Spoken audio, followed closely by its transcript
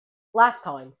Last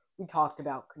time, we talked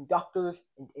about conductors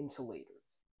and insulators,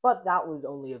 but that was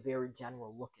only a very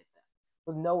general look at them,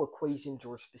 with no equations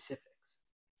or specifics.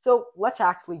 So let's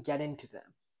actually get into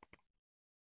them.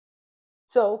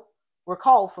 So,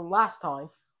 recall from last time,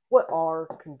 what are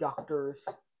conductors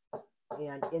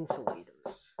and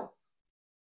insulators?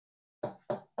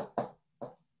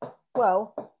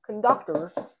 Well,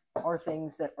 conductors are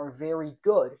things that are very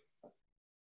good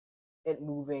at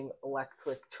moving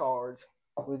electric charge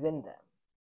within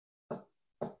them.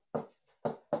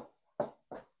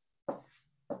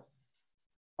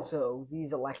 So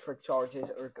these electric charges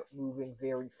are moving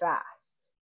very fast.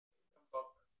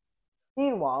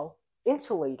 Meanwhile,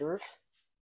 insulators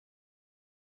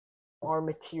are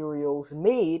materials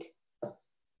made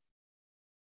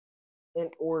in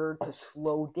order to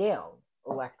slow down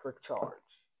electric charge.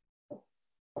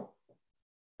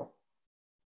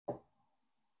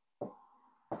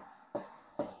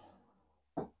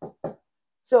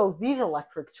 So these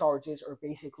electric charges are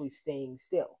basically staying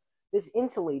still. This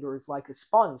insulator is like a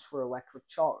sponge for electric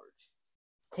charge.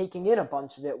 It's taking in a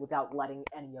bunch of it without letting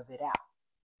any of it out.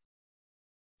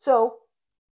 So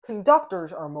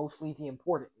conductors are mostly the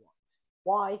important ones.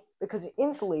 Why? Because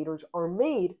insulators are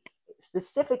made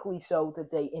specifically so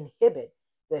that they inhibit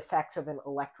the effects of an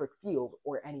electric field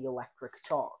or any electric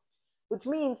charge, which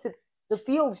means that the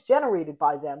fields generated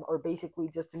by them are basically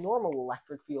just a normal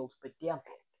electric field but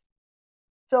dampened.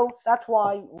 So that's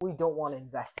why we don't want to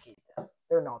investigate them.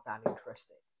 They're not that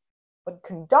interesting. But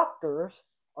conductors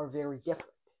are very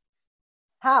different.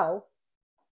 How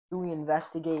do we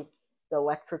investigate the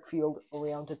electric field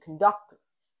around a conductor?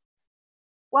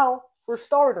 Well, for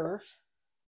starters,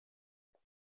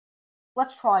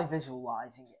 let's try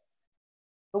visualizing it.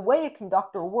 The way a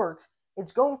conductor works,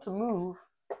 it's going to move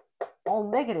all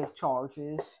negative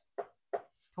charges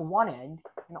to one end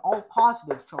and all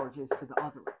positive charges to the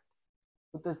other end.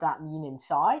 What does that mean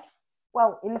inside?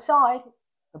 Well, inside,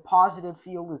 the positive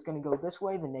field is going to go this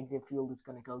way, the negative field is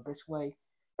going to go this way,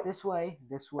 this way,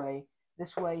 this way,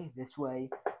 this way, this way,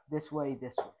 this way,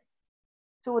 this way.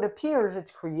 So it appears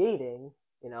it's creating,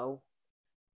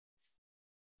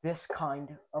 this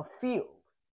kind of field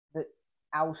that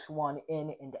oust one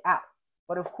in and out.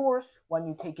 But of course, when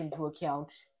you take into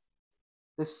account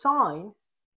the sign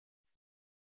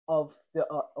of the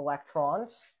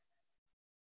electrons,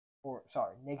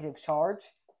 negative charge,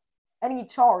 any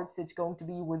charge that's going to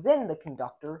be within the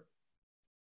conductor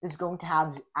is going to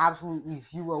have absolutely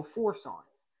zero force on it.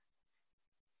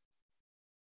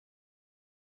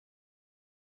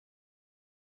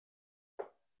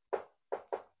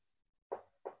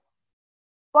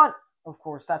 But, of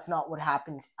course, that's not what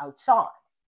happens outside.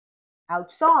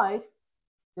 Outside,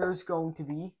 there's going to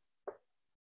be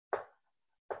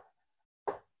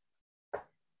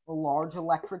a large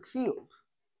electric field.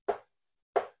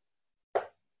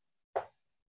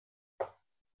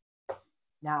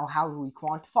 Now, how do we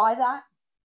quantify that?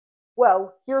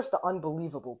 Well, here's the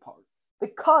unbelievable part.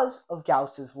 Because of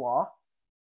Gauss's law,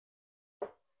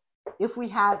 if we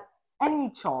had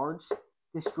any charge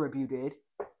distributed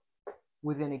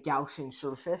within a Gaussian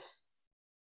surface,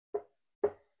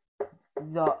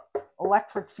 the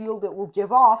electric field it will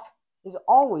give off is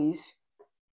always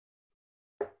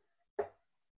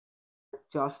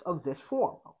just of this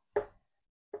form.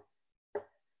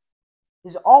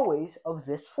 Is always of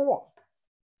this form.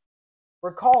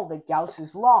 Recall that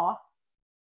Gauss's law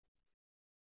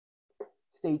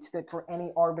states that for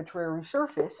any arbitrary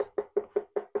surface,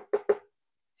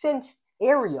 since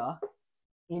area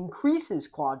increases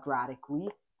quadratically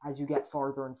as you get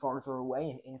farther and farther away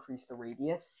and increase the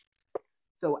radius,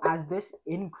 so as this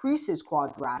increases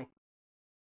quadratically,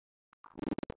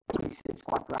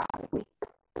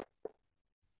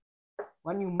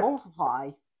 when you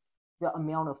multiply the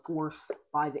amount of force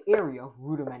by the area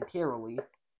rudimentarily,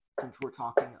 since we're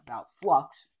talking about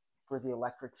flux for the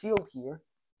electric field here,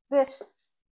 this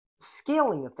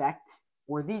scaling effect,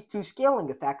 or these two scaling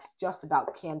effects, just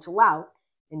about cancel out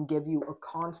and give you a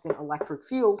constant electric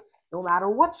field no matter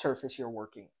what surface you're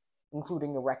working,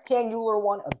 including a rectangular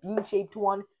one, a bean-shaped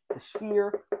one, a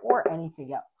sphere, or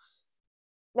anything else.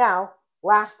 Now,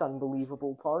 last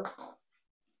unbelievable part.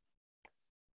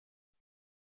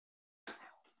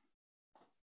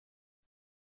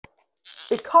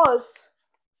 Because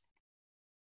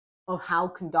of how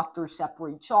conductors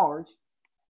separate charge,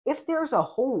 if there's a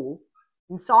hole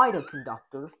inside a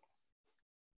conductor,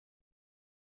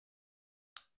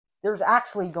 there's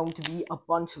actually going to be a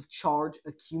bunch of charge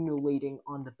accumulating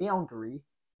on the boundary,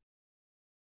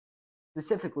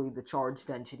 specifically the charge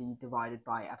density divided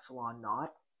by epsilon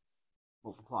naught,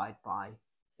 multiplied by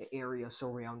the area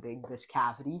surrounding this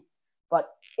cavity.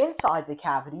 But inside the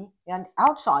cavity and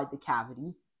outside the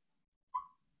cavity,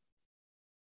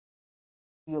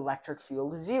 the electric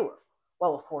field is zero.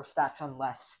 Well, of course, that's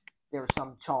unless there's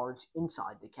some charge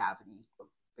inside the cavity,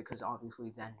 because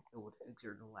obviously then it would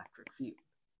exert an electric field.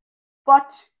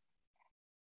 But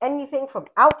anything from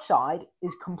outside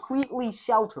is completely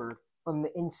sheltered from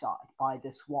the inside by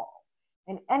this wall.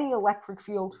 And any electric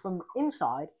field from the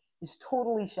inside is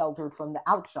totally sheltered from the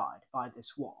outside by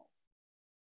this wall.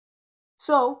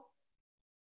 So,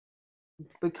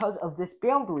 because of this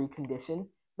boundary condition,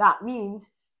 that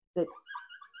means that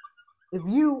if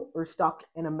you are stuck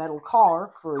in a metal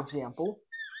car, for example,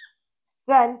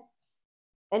 then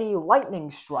any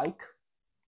lightning strike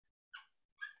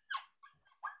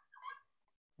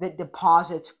that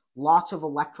deposits lots of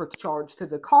electric charge to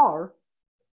the car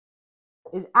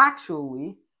is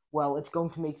actually, well, it's going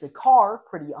to make the car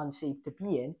pretty unsafe to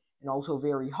be in and also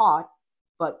very hot,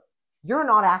 but you're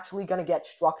not actually going to get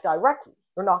struck directly.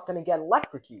 You're not going to get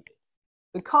electrocuted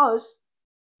because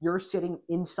you're sitting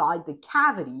inside the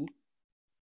cavity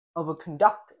of a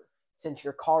conductor. Since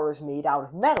your car is made out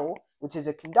of metal, which is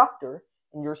a conductor,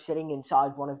 and you're sitting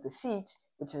inside one of the seats,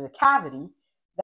 which is a cavity,